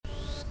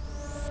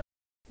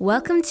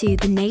Welcome to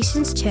the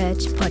Nations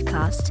Church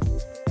podcast.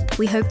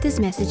 We hope this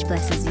message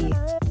blesses you.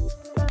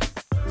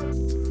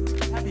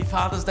 Happy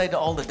Father's Day to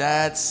all the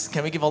dads.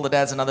 Can we give all the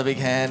dads another big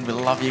hand? We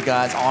love you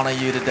guys, honor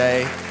you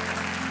today.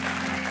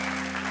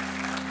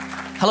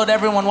 Hello to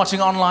everyone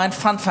watching online.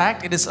 Fun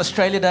fact, it is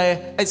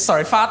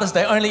Father's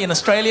Day only in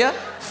Australia,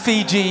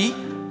 Fiji,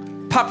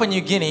 Papua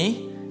New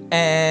Guinea,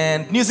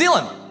 and New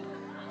Zealand.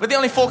 We're the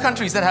only 4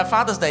 countries that have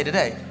Father's Day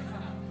today.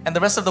 And the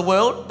rest of the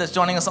world that's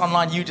joining us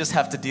online, you just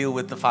have to deal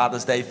with the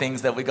Father's Day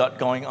things that we got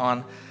going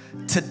on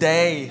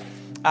today.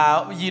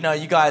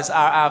 You guys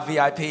are our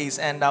VIPs,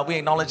 and we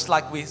acknowledge,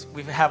 like we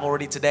have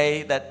already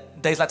today,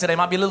 that days like today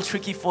might be a little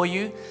tricky for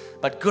you,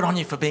 but good on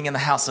you for being in the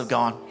house of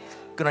God.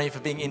 Good on you for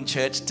being in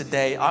church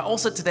today. I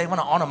also today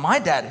want to honor my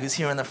dad, who's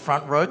here in the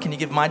front row. Can you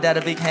give my dad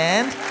a big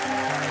hand?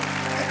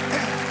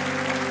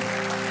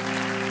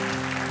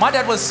 My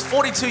dad was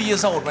 42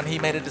 years old when he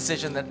made a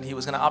decision that he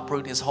was going to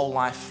uproot his whole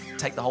life,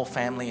 take the whole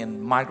family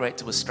and migrate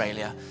to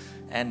Australia.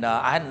 And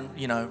I hadn't,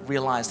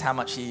 realized how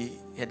much he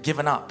had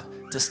given up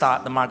to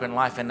start the migrant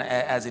life. And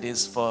as it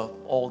is for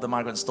all the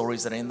migrant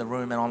stories that are in the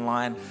room and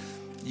online,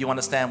 you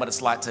understand what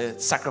it's like to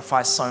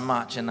sacrifice so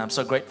much. And I'm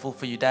so grateful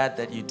for you, Dad,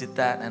 that you did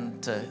that and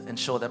to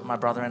ensure that my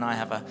brother and I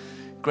have a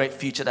great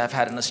future that I've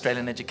had in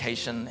Australian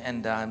education.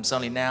 And it's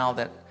only now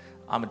that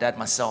I'm a dad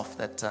myself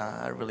that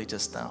I really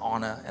just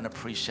honor and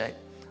appreciate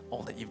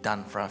all that you've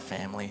done for our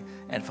family,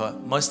 and for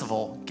most of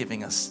all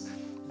giving us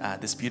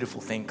this beautiful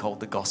thing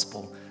called the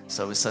gospel.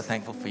 So we're so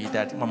thankful for you,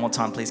 Dad. One more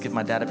time, please give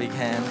my dad a big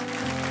hand.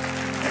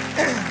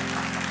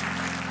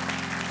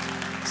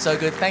 So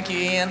good. Thank you,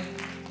 Ian.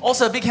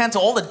 Also, a big hand to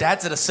all the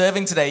dads that are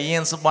serving today.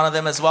 Ian's one of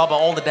them as well, but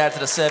all the dads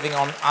that are serving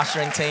on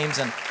ushering teams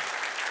and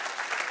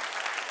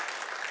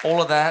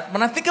all of that.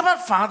 When I think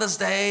about Father's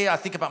Day, I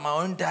think about my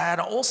own dad.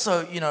 I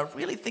also,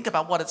 really think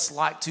about what it's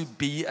like to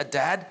be a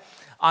dad.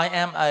 I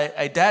am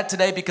a dad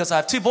today because I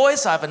have 2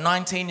 boys. I have a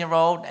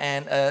 19-year-old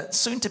and a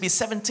soon-to-be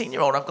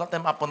 17-year-old. I've got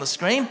them up on the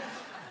screen.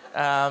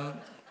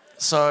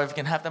 So if you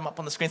can have them up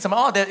on the screen.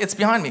 It's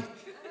behind me.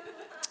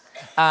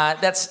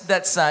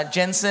 That's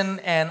Jensen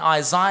and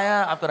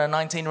Isaiah. I've got a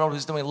 19-year-old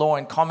who's doing law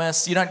and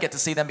commerce. You don't get to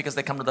see them because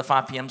they come to the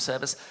 5 p.m.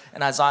 service.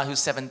 And Isaiah, who's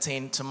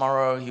 17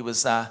 tomorrow, he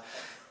was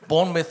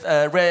born with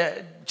a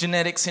rare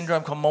genetic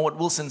syndrome called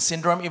Mowat-Wilson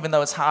syndrome, even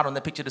though it's hard on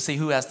the picture to see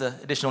who has the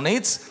additional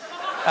needs.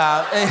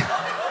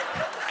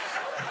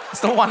 It's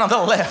the one on the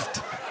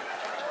left.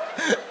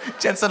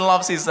 Jensen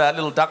loves his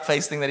little duck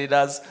face thing that he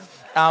does.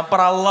 But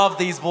I love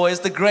these boys.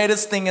 The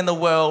greatest thing in the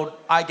world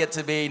I get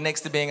to be,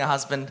 next to being a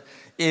husband,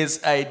 is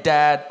a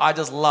dad. I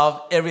just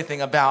love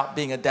everything about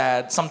being a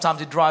dad. Sometimes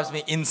it drives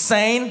me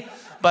insane,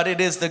 but it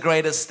is the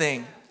greatest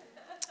thing.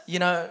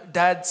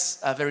 Dads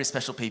are very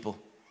special people.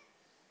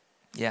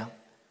 Yeah?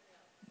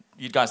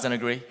 You guys don't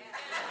agree?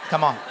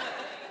 Come on.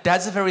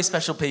 Dads are very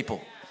special people.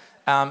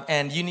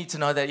 And you need to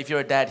know that if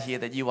you're a dad here,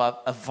 that you are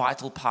a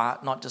vital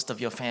part, not just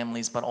of your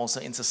families, but also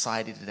in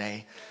society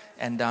today.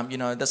 And,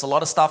 there's a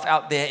lot of stuff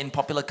out there in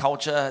popular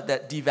culture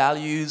that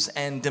devalues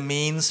and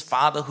demeans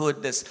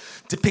fatherhood. There's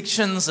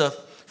depictions of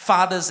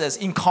fathers as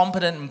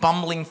incompetent and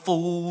bumbling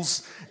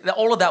fools.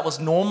 All of that was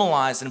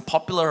normalized and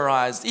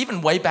popularized,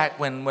 even way back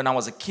when I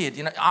was a kid.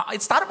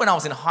 It started when I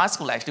was in high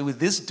school, actually, with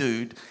this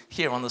dude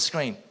here on the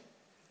screen.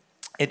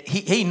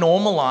 He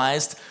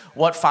normalized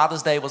what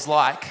Father's Day was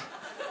like.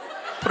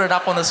 Put it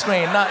up on the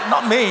screen. No,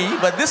 not me,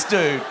 but this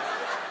dude.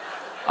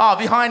 Oh,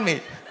 behind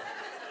me.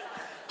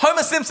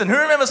 Homer Simpson. Who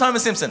remembers Homer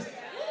Simpson?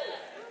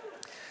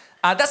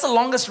 That's the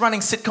longest running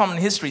sitcom in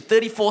history,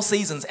 34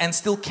 seasons and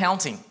still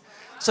counting.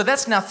 So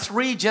that's now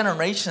 3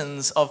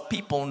 generations of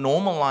people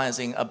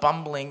normalizing a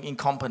bumbling,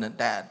 incompetent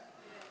dad.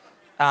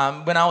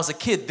 When I was a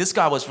kid, this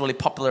guy was really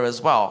popular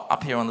as well,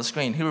 up here on the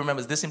screen. Who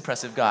remembers this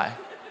impressive guy?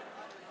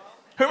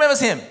 Who remembers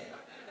him?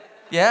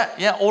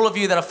 Yeah, all of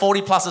you that are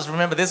 40-plussers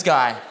remember this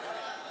guy.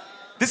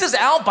 This is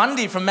Al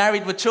Bundy from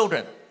Married with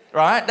Children,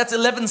 right? That's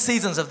 11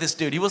 seasons of this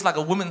dude. He was like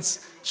a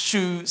women's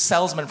shoe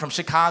salesman from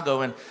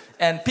Chicago,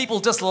 and people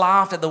just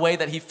laughed at the way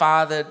that he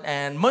fathered,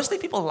 and mostly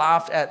people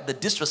laughed at the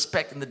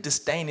disrespect and the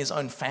disdain his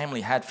own family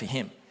had for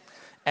him.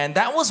 And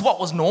that was what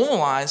was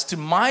normalized to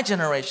my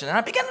generation. And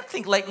I began to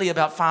think lately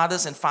about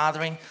fathers and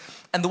fathering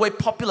and the way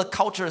popular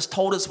culture has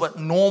told us what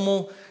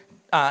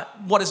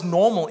is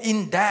normal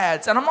in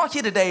dads. And I'm not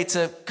here today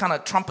to kind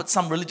of trumpet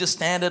some religious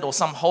standard or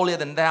some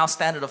holier-than-thou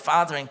standard of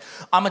fathering.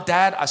 I'm a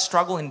dad. I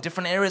struggle in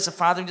different areas of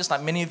fathering, just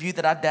like many of you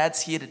that are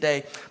dads here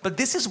today. But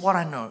this is what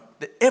I know,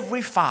 that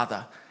every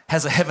father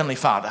has a heavenly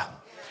father.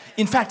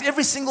 In fact,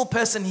 every single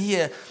person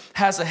here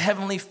has a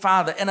heavenly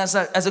father. And as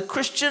a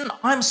Christian,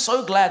 I'm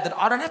so glad that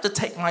I don't have to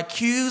take my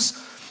cues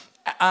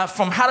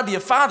from how to be a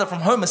father from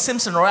Homer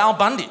Simpson or Al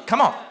Bundy. Come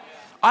on.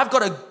 I've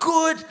got a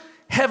good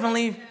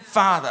heavenly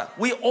Father.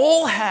 We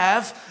all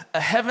have a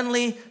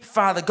heavenly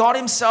Father, God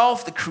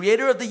himself, the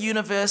creator of the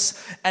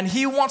universe, and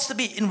he wants to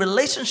be in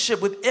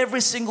relationship with every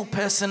single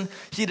person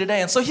here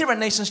today. And so here at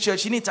Nations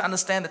Church, you need to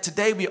understand that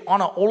today we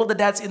honor all of the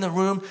dads in the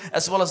room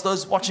as well as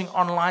those watching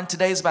online.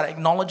 Today is about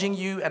acknowledging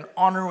you and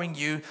honoring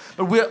you.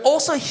 But we're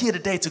also here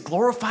today to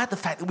glorify the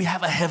fact that we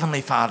have a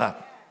heavenly Father.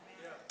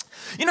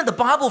 You know, the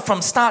Bible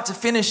from start to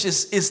finish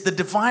is the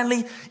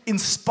divinely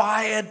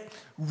inspired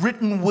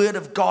written word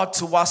of God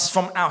to us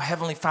from our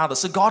Heavenly Father.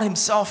 So God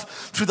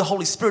himself, through the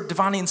Holy Spirit,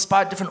 divinely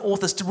inspired different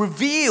authors to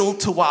reveal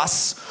to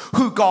us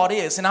who God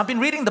is. And I've been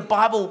reading the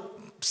Bible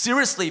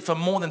seriously for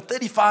more than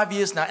 35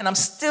 years now, and I'm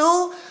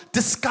still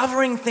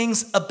discovering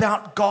things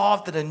about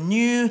God that are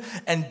new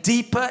and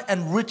deeper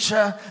and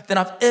richer than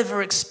I've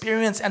ever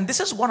experienced. And this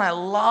is what I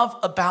love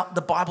about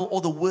the Bible,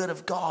 or the Word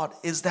of God,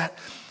 is that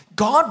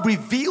God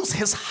reveals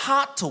his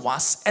heart to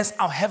us as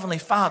our Heavenly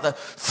Father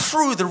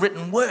through the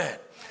written word.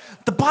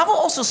 The Bible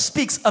also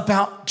speaks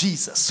about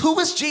Jesus. Who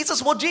is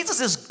Jesus? Well,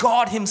 Jesus is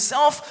God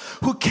himself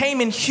who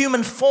came in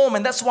human form,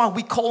 and that's why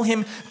we call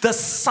him the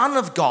Son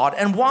of God.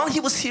 And while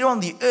he was here on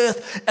the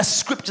earth, as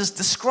scriptures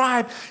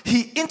describe,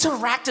 he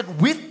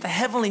interacted with the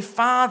Heavenly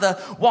Father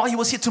while he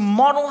was here to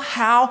model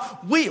how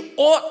we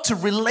ought to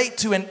relate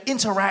to and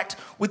interact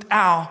with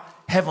our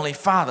Heavenly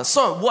Father.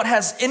 So what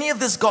has any of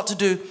this got to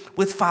do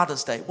with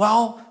Father's Day?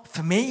 Well,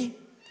 for me,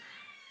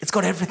 it's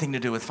got everything to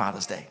do with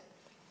Father's Day.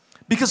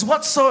 Because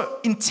what's so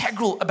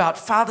integral about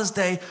Father's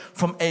Day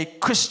from a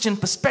Christian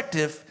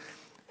perspective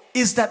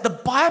is that the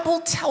Bible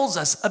tells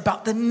us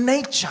about the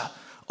nature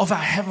of our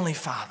Heavenly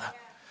Father.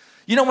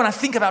 You know, when I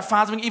think about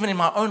fathering, even in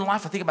my own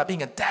life, I think about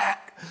being a dad.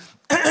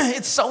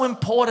 It's so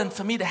important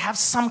for me to have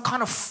some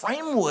kind of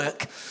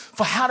framework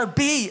for how to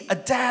be a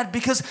dad,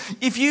 because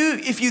if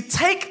you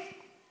take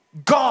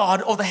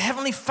God or the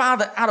Heavenly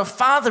Father out of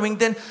fathering,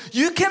 then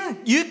you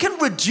can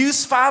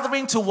reduce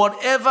fathering to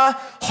whatever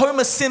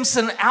Homer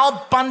Simpson,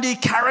 Al Bundy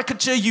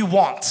caricature you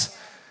want.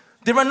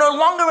 There are no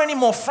longer any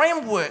more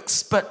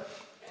frameworks, but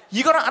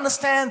you got to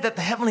understand that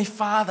the Heavenly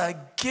Father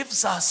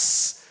gives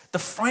us the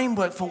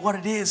framework for what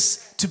it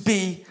is to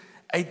be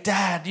a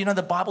dad. You know,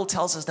 the Bible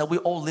tells us that we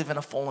all live in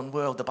a fallen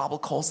world. The Bible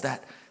calls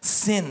that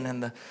sin,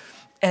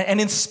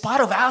 and in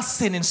spite of our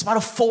sin, in spite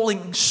of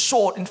falling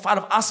short, in spite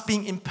of us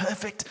being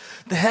imperfect,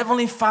 the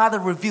Heavenly Father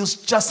reveals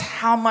just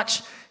how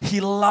much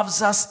he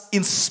loves us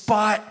in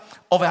spite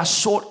of our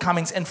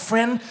shortcomings. And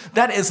friend,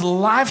 that is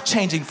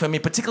life-changing for me,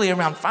 particularly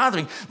around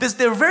fathering.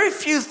 There are very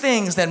few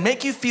things that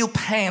make you feel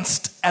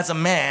pantsed as a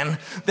man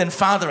than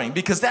fathering,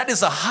 because that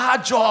is a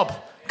hard job.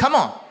 Come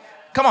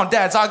on,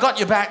 dads, I got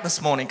your back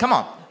this morning. Come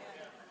on.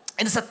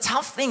 And it's a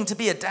tough thing to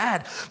be a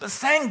dad, but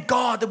thank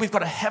God that we've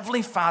got a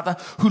Heavenly Father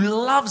who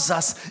loves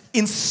us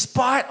in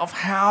spite of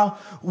how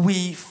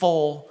we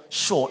fall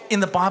short. In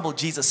the Bible,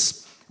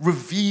 Jesus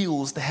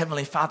reveals the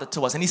Heavenly Father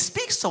to us, and he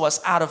speaks to us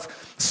out of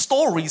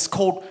stories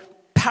called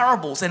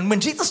parables. And when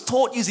Jesus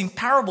taught using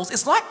parables,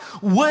 it's like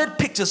word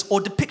pictures or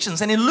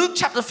depictions. And in Luke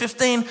chapter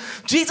 15,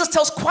 Jesus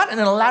tells quite an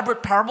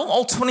elaborate parable,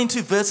 all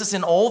 22 verses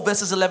in all,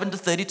 verses 11 to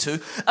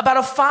 32, about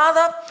a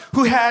father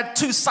who had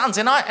two sons.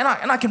 And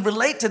I can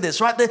relate to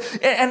this, right?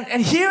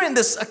 And here in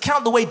this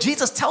account, the way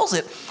Jesus tells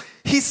it,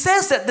 he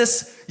says that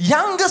this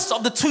youngest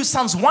of the two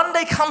sons one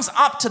day comes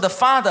up to the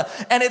father,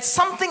 and it's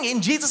something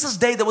in Jesus'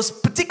 day that was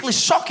particularly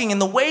shocking in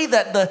the way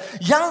that the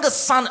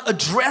youngest son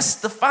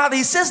addressed the father.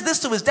 He says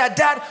this to his dad: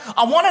 "Dad,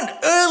 I want an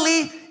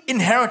early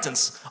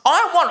inheritance.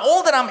 I want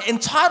all that I'm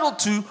entitled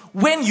to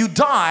when you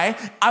die.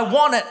 I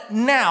want it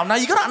now." Now,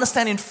 you got to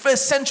understand, in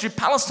first century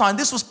Palestine,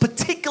 this was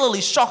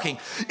particularly shocking.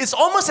 It's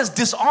almost as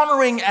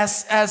dishonoring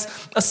as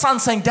a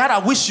son saying, "Dad, I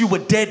wish you were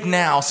dead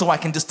now so I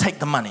can just take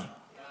the money."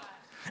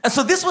 And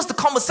so this was the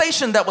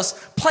conversation that was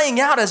playing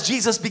out as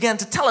Jesus began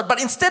to tell it. But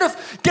instead of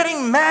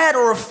getting mad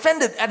or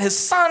offended at his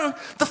son,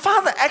 the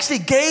father actually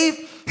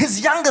gave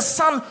his youngest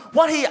son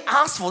what he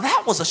asked for.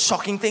 That was a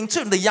shocking thing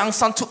too. The young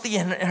son took the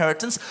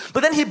inheritance,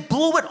 but then he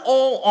blew it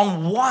all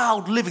on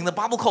wild living. The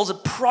Bible calls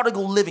it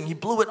prodigal living. He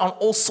blew it on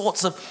all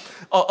sorts of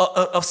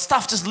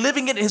stuff, just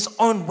living it his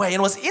own way. And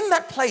it was in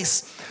that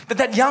place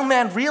that young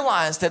man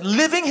realized that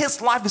living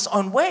his life his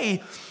own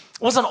way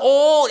wasn't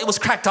all it was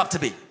cracked up to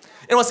be.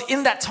 It was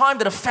in that time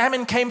that a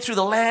famine came through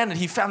the land, and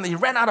he found that he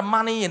ran out of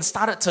money and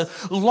started to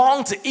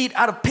long to eat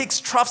out of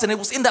pigs' troughs. And it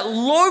was in that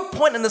low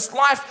point in his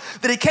life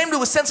that he came to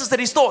his senses, that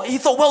he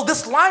thought, well,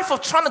 this life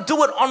of trying to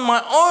do it on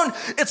my own,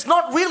 it's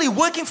not really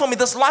working for me.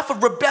 This life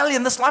of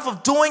rebellion, this life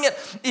of doing it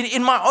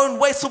in my own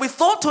way. So he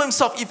thought to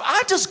himself, if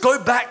I just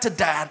go back to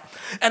Dad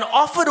and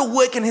offer to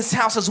work in his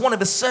house as one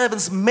of his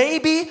servants,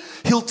 maybe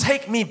he'll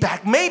take me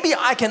back. Maybe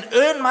I can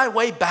earn my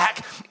way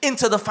back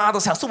into the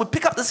Father's house. So we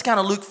pick up this account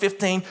of Luke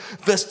 15,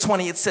 verse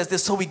 20. It says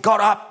this: "So he got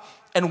up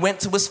and went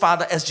to his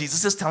father," as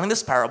Jesus is telling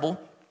this parable.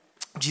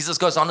 Jesus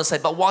goes on to say,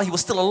 "But while he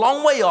was still a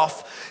long way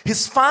off,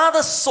 his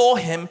father saw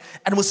him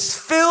and was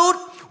filled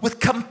with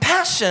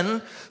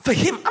compassion for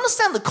him."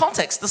 Understand the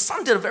context. The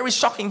son did a very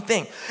shocking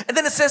thing. And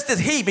then it says that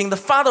he, being the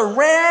father,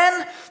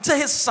 ran to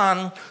his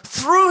son,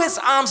 threw his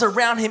arms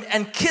around him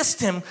and kissed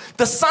him.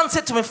 The son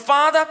said to him,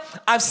 "Father,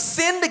 I've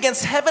sinned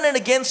against heaven and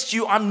against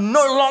you. I'm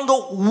no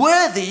longer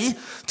worthy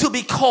to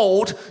be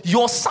called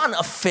your son."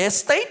 A fair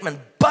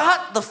statement.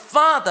 But the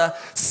father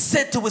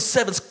said to his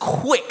servants,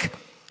 "Quick,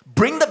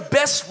 bring the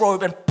best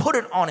robe and put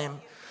it on him.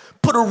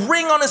 Put a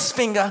ring on his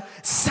finger,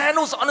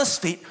 sandals on his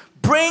feet.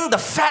 Bring the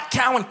fat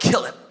cow and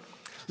kill it.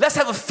 Let's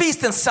have a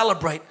feast and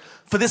celebrate.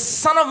 For this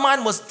son of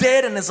mine was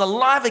dead and is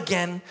alive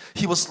again.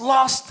 He was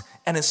lost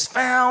and is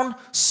found.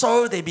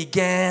 So they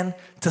began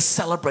to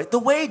celebrate. The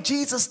way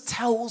Jesus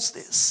tells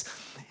this,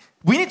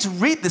 we need to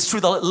read this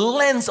through the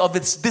lens of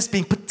this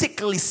being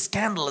particularly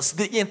scandalous.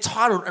 The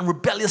entitled and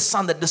rebellious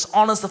son that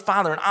dishonors the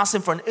father and asks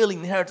him for an early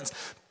inheritance.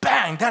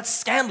 Bang, that's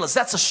scandalous.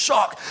 That's a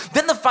shock.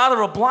 Then the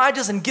father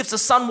obliges and gives the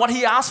son what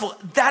he asked for.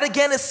 That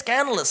again is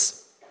scandalous.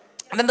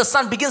 And then the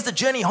son begins the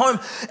journey home.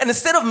 And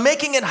instead of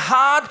making it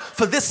hard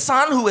for this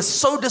son who is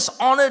so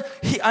dishonored,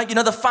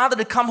 the father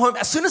to come home,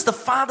 as soon as the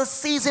father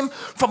sees him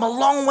from a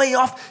long way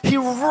off, he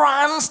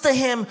runs to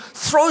him,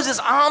 throws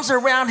his arms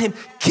around him,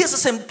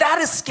 kisses him. That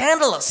is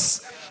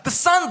scandalous. The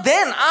son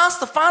then asked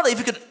the father if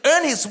he could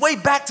earn his way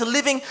back to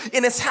living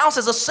in his house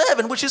as a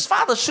servant, which his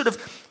father should have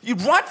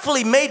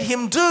rightfully made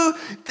him do.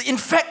 In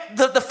fact,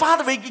 the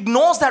father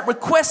ignores that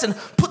request and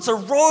puts a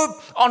robe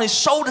on his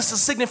shoulders to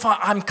signify,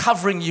 I'm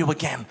covering you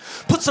again.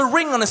 Puts a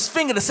ring on his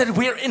finger to say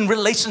we're in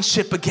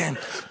relationship again.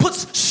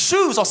 Puts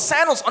shoes or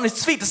sandals on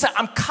his feet to say,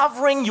 I'm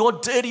covering your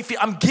dirty feet.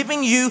 I'm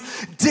giving you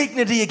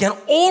dignity again.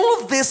 All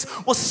of this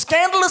was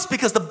scandalous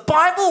because the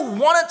Bible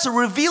wanted to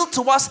reveal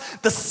to us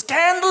the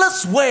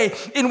scandalous way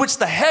in which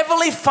the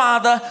Heavenly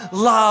Father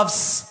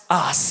loves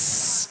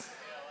us.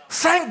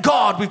 Thank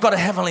God we've got a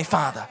Heavenly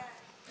Father.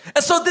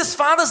 And so this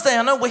Father's Day,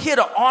 I know we're here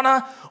to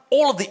honor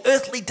all of the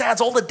earthly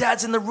dads, all the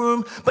dads in the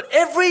room, but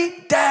every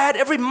dad,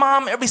 every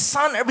mom, every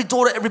son, every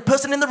daughter, every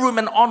person in the room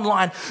and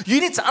online,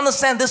 you need to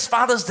understand this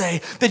Father's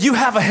Day that you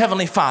have a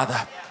Heavenly Father.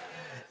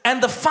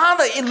 And the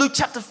Father in Luke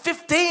chapter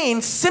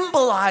 15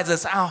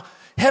 symbolizes our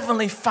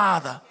Heavenly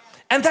Father.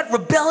 And that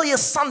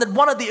rebellious son that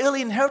wanted the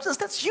early inheritance,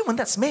 that's you and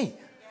that's me.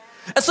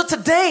 And so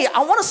today,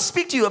 I want to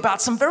speak to you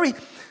about some very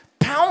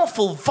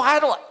powerful,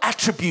 vital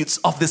attributes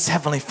of this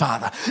Heavenly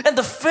Father. And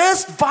the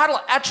first vital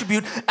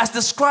attribute, as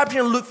described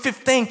here in Luke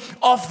 15,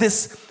 of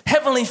this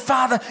Heavenly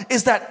Father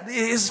is that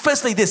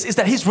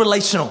He's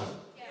relational.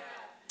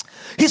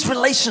 He's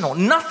relational.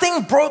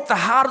 Nothing broke the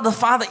heart of the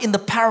Father in the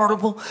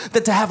parable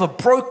than to have a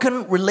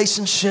broken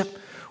relationship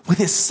with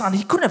his son.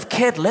 He couldn't have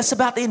cared less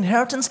about the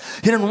inheritance.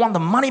 He didn't want the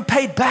money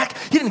paid back.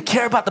 He didn't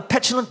care about the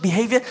petulant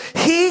behavior.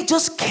 He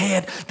just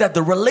cared that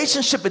the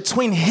relationship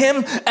between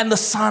him and the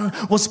son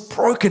was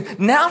broken.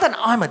 Now that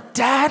I'm a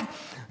dad,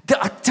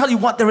 I tell you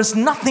what, there is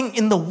nothing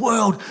in the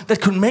world that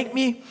could make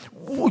me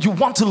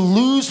want to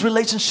lose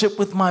relationship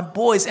with my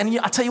boys. And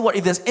I tell you what,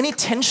 if there's any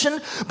tension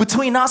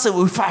between us,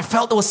 if I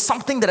felt there was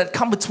something that had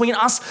come between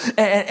us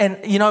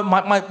and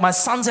my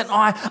sons and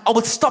I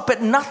would stop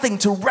at nothing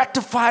to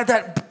rectify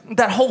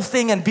that whole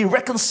thing and be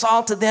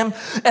reconciled to them.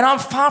 And I'm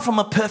far from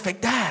a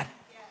perfect dad.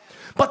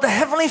 But the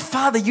Heavenly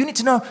Father, you need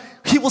to know,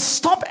 He will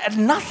stop at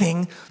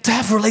nothing to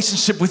have a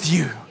relationship with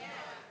you.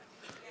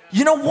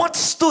 You know what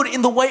stood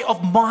in the way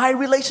of my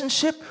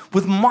relationship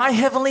with my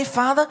Heavenly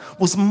Father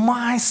was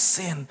my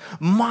sin,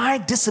 my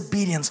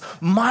disobedience,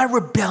 my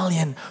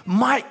rebellion,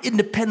 my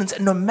independence.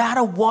 And no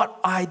matter what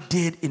I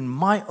did in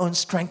my own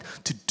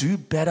strength to do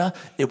better,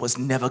 it was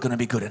never going to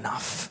be good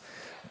enough.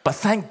 But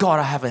thank God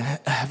I have a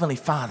Heavenly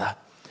Father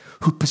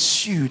who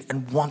pursued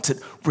and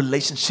wanted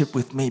relationship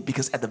with me,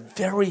 because at the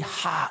very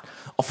heart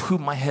of who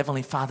my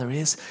Heavenly Father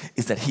is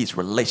that He's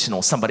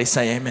relational. Somebody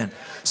say amen.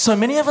 So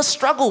many of us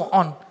struggle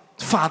on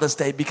Father's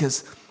Day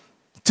because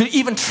to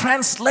even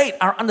translate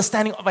our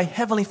understanding of a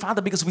Heavenly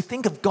Father, because we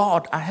think of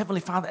God, our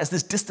Heavenly Father, as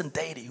this distant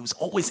deity who's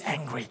always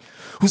angry,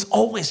 who's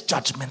always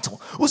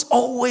judgmental, who's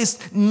always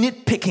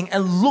nitpicking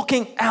and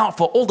looking out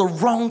for all the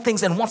wrong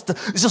things and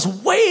is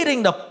just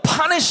waiting to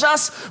punish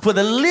us for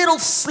the little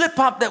slip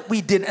up that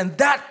we did. And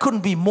that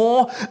couldn't be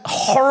more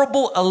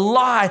horrible a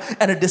lie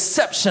and a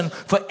deception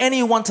for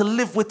anyone to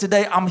live with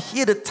today. I'm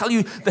here to tell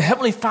you the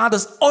Heavenly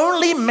Father's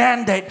only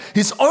mandate,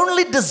 His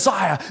only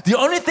desire, the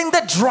only thing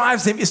that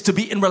drives Him is to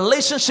be in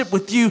relationship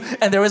with you,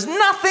 and there is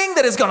nothing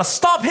that is going to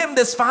stop Him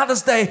this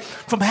Father's Day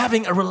from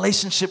having a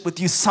relationship with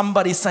you.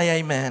 Somebody say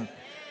amen.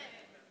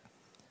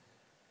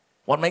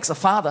 What makes a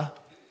father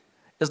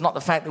is not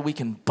the fact that we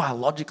can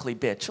biologically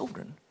bear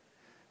children,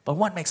 but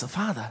what makes a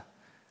father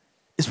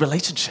is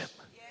relationship.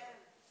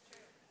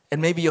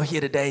 And maybe you're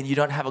here today and you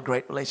don't have a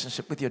great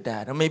relationship with your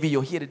dad. Or maybe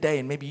you're here today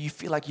and maybe you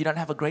feel like you don't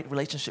have a great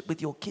relationship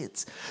with your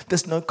kids.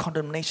 There's no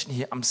condemnation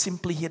here. I'm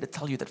simply here to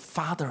tell you that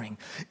fathering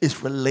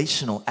is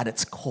relational at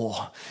its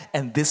core.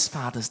 And this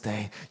Father's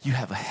Day, you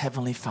have a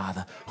Heavenly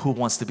Father who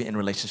wants to be in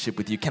relationship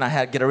with you. Can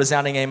I get a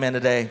resounding amen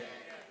today?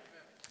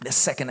 The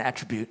second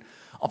attribute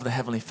of the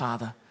Heavenly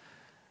Father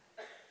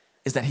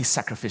is that He's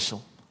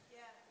sacrificial.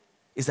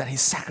 Is that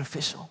He's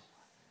sacrificial.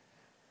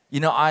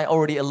 You know, I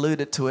already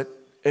alluded to it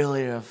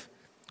earlier of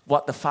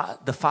what the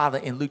father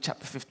in Luke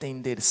chapter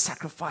 15 did.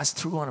 Sacrificed,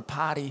 threw on a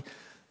party,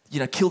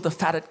 killed a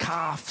fatted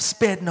calf,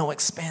 spared no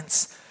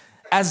expense.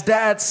 As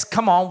dads,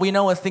 come on, we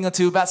know a thing or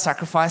two about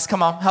sacrifice.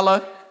 Come on,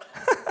 hello.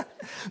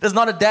 There's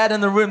not a dad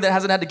in the room that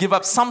hasn't had to give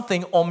up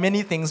something or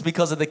many things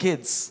because of the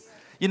kids.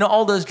 You know,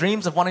 all those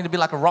dreams of wanting to be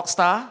like a rock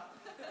star?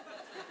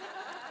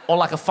 Or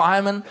like a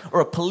fireman or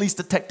a police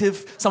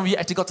detective. Some of you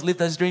actually got to live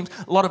those dreams.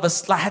 A lot of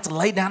us had to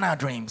lay down our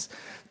dreams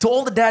To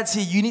all the dads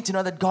here, you need to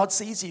know that God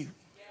sees you.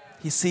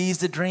 He sees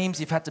the dreams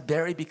you've had to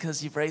bury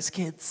because you've raised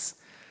kids.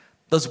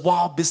 Those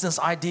wild business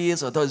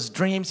ideas or those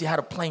dreams you had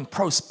of playing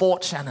pro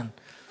sport, Shannon.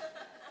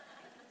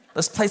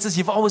 Those places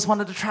you've always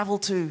wanted to travel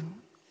to.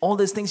 All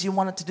those things you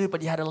wanted to do,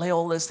 but you had to lay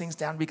all those things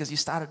down because you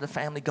started a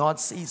family. God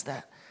sees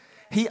that.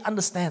 He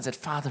understands that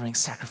fathering is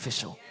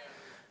sacrificial.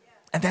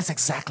 And that's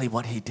exactly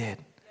what he did.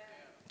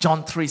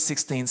 John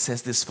 3:16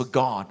 says this, for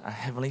God, our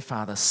Heavenly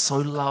Father, so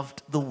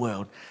loved the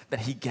world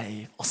that he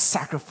gave or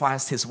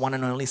sacrificed his one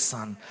and only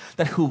Son,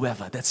 that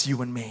whoever, that's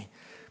you and me,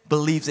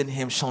 believes in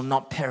him shall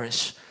not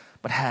perish,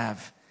 but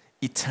have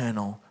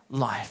eternal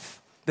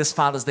life. This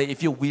Father's Day,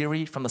 if you're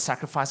weary from the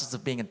sacrifices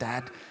of being a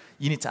dad,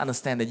 you need to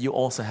understand that you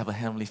also have a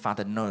Heavenly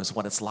Father that knows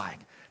what it's like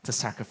to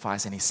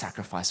sacrifice, and he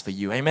sacrificed for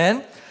you.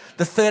 Amen?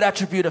 The third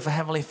attribute of a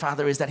Heavenly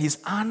Father is that he's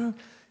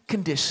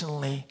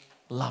unconditionally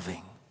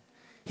loving.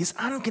 He's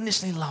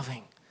unconditionally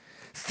loving.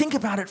 Think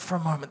about it for a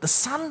moment. The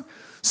Son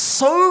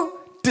so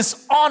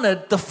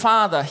dishonored the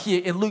Father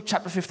here in Luke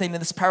chapter 15 in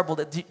this parable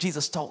that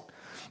Jesus told,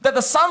 that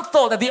the Son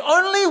thought that the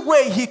only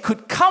way he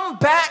could come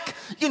back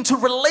into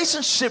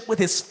relationship with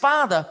his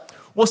Father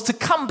was to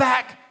come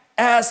back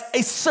as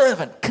a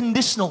servant.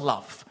 Conditional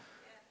love.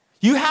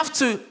 You have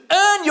to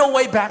earn your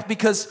way back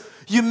because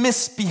you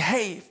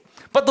misbehave.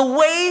 But the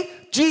way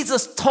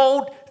Jesus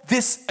told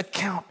this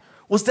account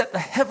was that the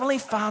Heavenly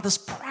Father's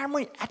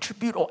primary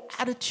attribute or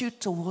attitude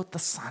toward the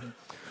Son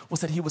was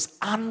that he was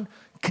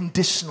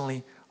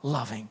unconditionally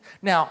loving.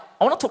 Now,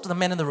 I want to talk to the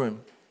men in the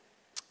room.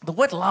 The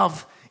word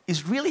love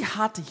is really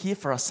hard to hear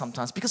for us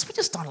sometimes because we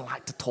just don't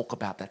like to talk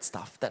about that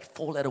stuff, that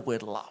four-letter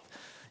word love.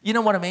 You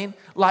know what I mean?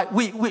 Like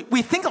we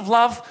think of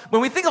love, when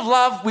we think of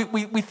love,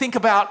 we think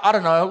about, I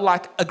don't know,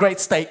 like a great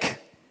steak,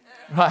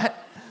 right?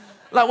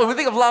 Like when we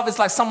think of love, it's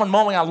like someone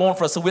mowing our lawn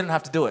for us so we don't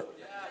have to do it.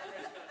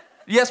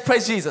 Yes,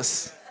 praise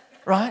Jesus.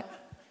 Right?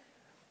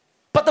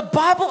 But the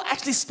Bible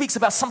actually speaks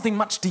about something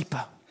much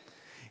deeper.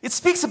 It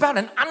speaks about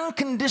an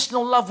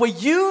unconditional love where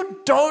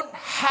you don't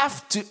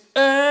have to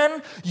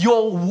earn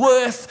your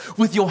worth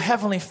with your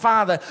Heavenly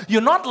Father. You're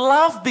not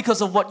loved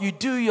because of what you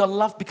do, you're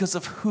loved because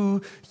of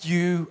who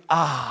you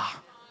are.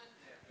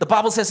 The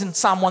Bible says in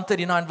Psalm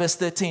 139 verse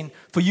 13,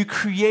 for you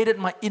created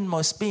my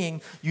inmost being.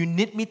 You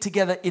knit me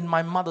together in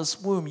my mother's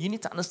womb. You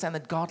need to understand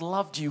that God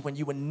loved you when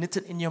you were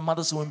knitted in your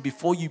mother's womb,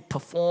 before you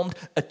performed,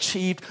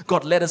 achieved,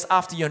 got letters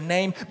after your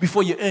name,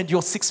 before you earned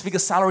your six-figure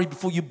salary,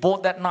 before you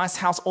bought that nice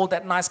house or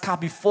that nice car,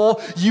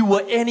 before you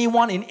were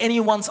anyone in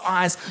anyone's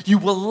eyes, you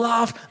were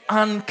loved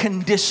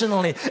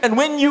unconditionally. And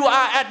when you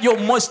are at your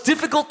most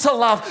difficult to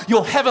love,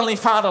 your Heavenly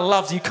Father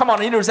loves you. Come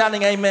on, in a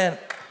resounding amen.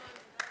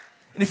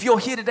 And if you're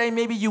here today,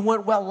 maybe you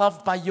weren't well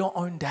loved by your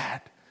own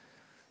dad.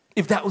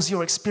 If that was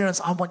your experience,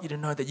 I want you to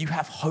know that you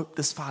have hope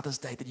this Father's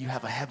Day, that you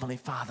have a Heavenly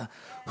Father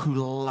who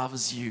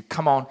loves you.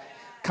 Come on,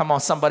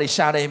 somebody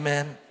shout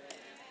amen.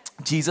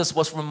 Jesus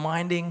was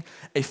reminding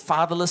a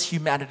fatherless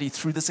humanity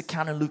through this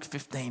account in Luke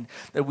 15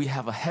 that we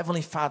have a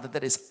Heavenly Father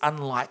that is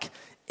unlike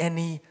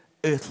any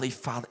earthly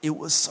father. It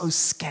was so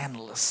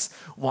scandalous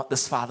what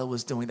this Father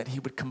was doing, that he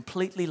would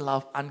completely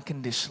love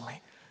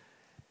unconditionally.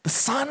 The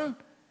Son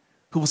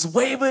who was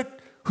wayward,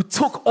 who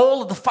took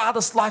all of the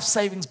Father's life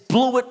savings,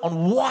 blew it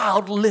on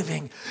wild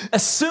living.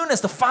 As soon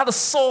as the Father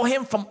saw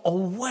him from a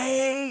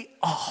way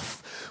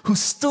off, who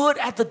stood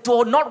at the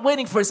door, not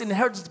waiting for his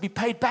inheritance to be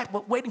paid back,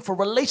 but waiting for a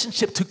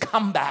relationship to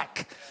come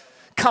back,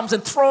 comes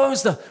and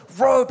throws the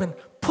robe and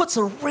puts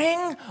a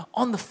ring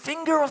on the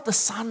finger of the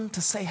Son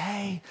to say,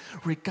 hey,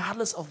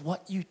 regardless of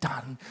what you've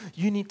done,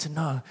 you need to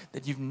know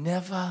that you've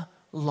never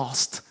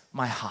lost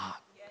my heart.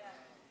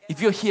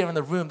 If you're here in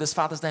the room this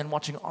Father's Day and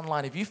watching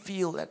online, if you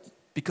feel that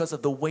because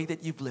of the way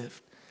that you've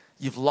lived,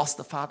 you've lost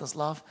the Father's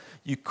love,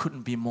 you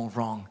couldn't be more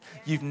wrong.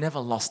 You've never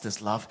lost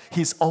his love.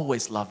 He's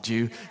always loved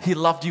you. He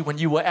loved you when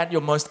you were at your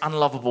most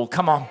unlovable.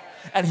 Come on.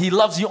 And he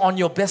loves you on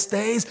your best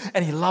days,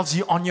 and he loves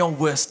you on your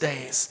worst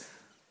days.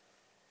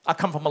 I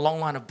come from a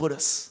long line of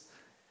Buddhists.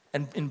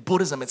 And in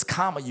Buddhism, it's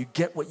karma. You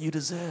get what you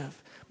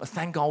deserve. But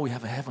thank God we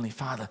have a Heavenly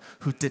Father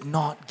who did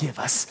not give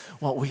us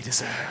what we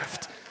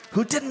deserved.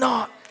 Who did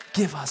not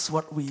give us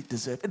what we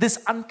deserve. This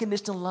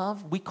unconditional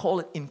love, we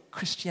call it in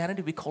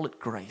Christianity, we call it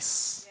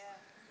grace.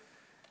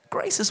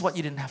 Grace is what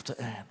you didn't have to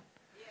earn.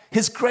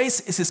 His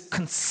grace is his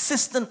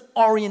consistent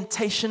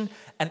orientation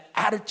and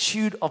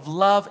attitude of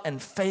love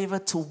and favor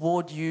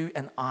toward you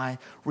and I,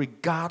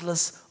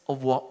 regardless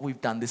of what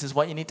we've done. This is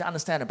what you need to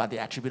understand about the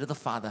attribute of the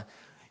Father.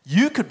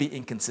 You could be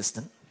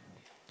inconsistent,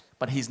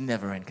 but he's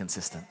never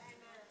inconsistent.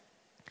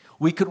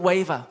 We could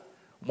waver.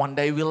 One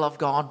day we love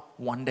God,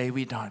 one day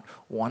we don't.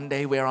 One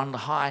day we're on the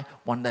high,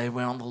 one day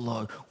we're on the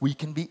low. We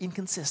can be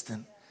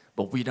inconsistent,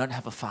 but we don't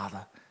have a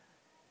Father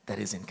that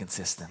is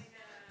inconsistent.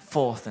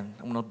 Fourth, and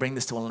I'm going to bring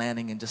this to a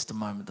landing in just a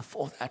moment, the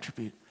fourth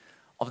attribute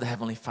of the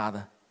Heavenly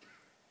Father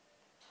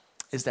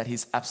is that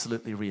he's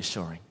absolutely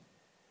reassuring.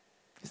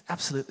 He's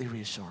absolutely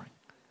reassuring.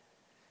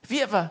 Have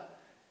you ever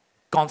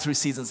gone through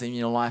seasons in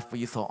your life where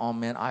you thought, oh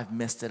man, I've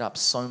messed it up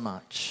so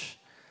much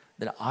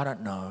that I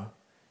don't know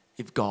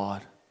if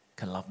God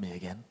can love me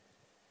again?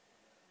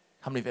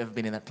 How many have ever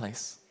been in that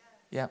place?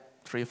 Yeah,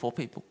 3 or 4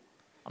 people.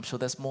 I'm sure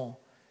there's more.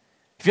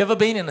 Have you ever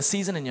been in a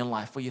season in your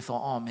life where you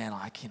thought, oh man,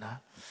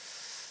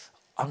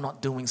 I'm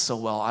not doing so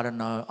well. I don't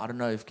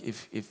know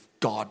if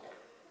God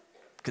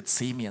could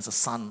see me as a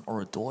son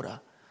or a daughter.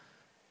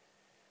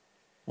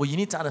 Well, you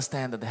need to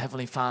understand that the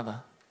Heavenly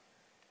Father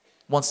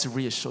wants to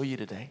reassure you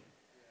today.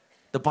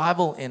 The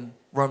Bible in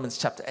Romans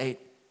chapter 8,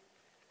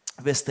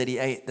 verse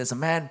 38, there's a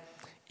man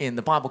in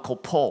the Bible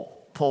called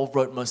Paul. Paul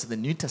wrote most of the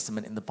New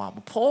Testament in the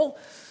Bible. Paul,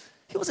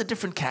 he was a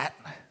different cat.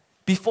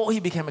 Before he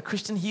became a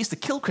Christian, he used to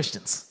kill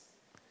Christians.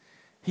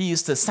 He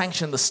used to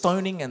sanction the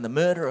stoning and the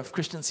murder of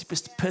Christians. He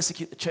used to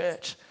persecute the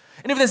church.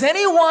 And if there's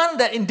anyone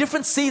that in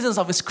different seasons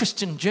of his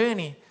Christian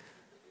journey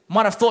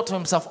might have thought to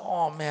himself,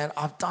 oh man,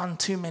 I've done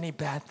too many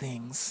bad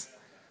things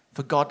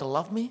for God to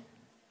love me,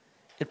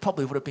 it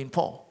probably would have been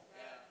Paul.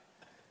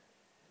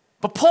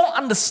 But Paul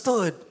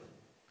understood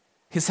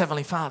his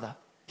Heavenly Father.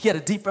 He had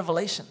a deep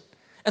revelation.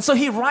 And so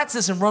he writes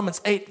this in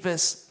Romans 8,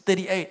 verse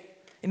 38.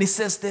 And he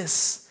says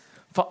this,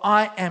 for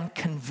I am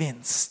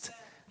convinced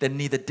that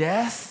neither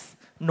death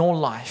nor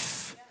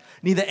life,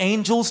 neither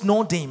angels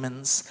nor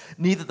demons,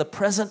 neither the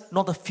present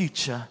nor the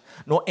future,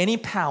 nor any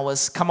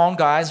powers, come on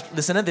guys,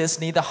 listen to this,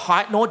 neither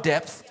height nor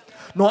depth,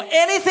 nor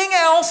anything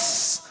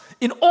else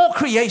in all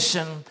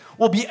creation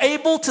will be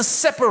able to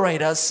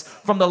separate us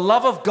from the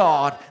love of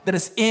God that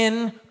is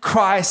in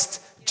Christ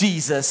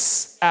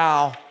Jesus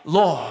our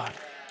Lord.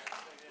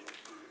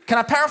 Can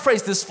I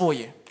paraphrase this for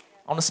you?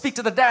 I want to speak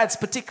to the dads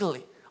particularly.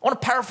 I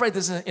want to paraphrase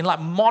this in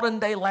like modern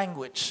day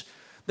language.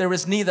 There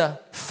is neither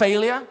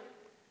failure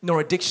nor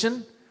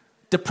addiction,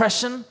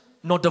 depression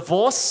nor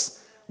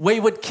divorce,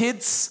 wayward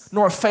kids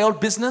nor a failed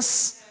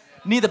business,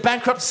 neither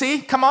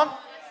bankruptcy, come on,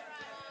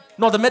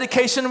 nor the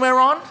medication we're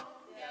on,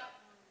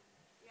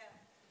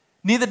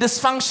 neither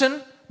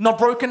dysfunction nor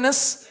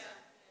brokenness.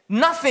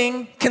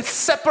 Nothing can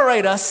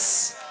separate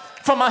us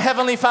from our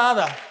Heavenly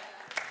Father.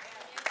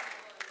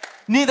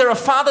 Neither a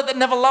father that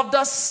never loved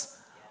us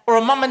or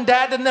a mom and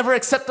dad that never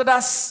accepted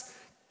us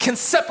can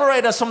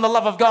separate us from the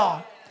love of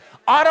God.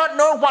 I don't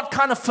know what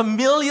kind of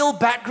familial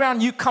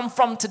background you come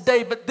from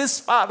today, but this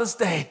Father's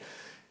Day,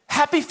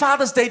 happy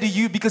Father's Day to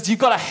you because you've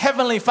got a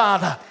Heavenly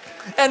Father.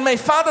 And may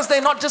Father's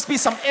Day not just be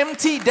some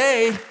empty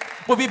day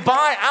where we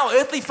buy our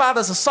earthly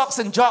fathers a socks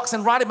and jocks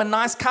and write him a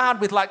nice card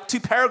with like 2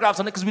 paragraphs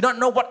on it because we don't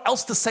know what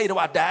else to say to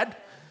our dad.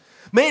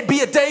 May it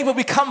be a day where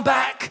we come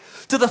back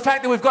to the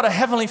fact that we've got a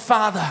Heavenly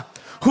Father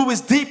who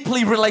is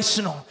deeply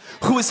relational,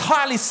 who is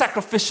highly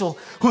sacrificial,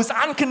 who is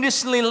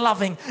unconditionally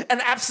loving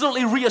and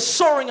absolutely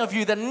reassuring of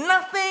you that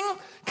nothing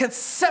can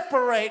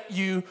separate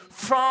you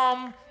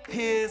from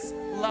His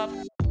love.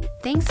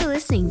 Thanks for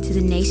listening to the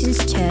Nations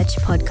Church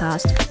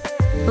podcast.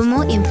 For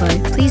more info,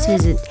 please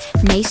visit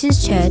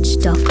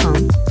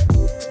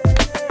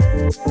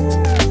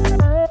nationschurch.com.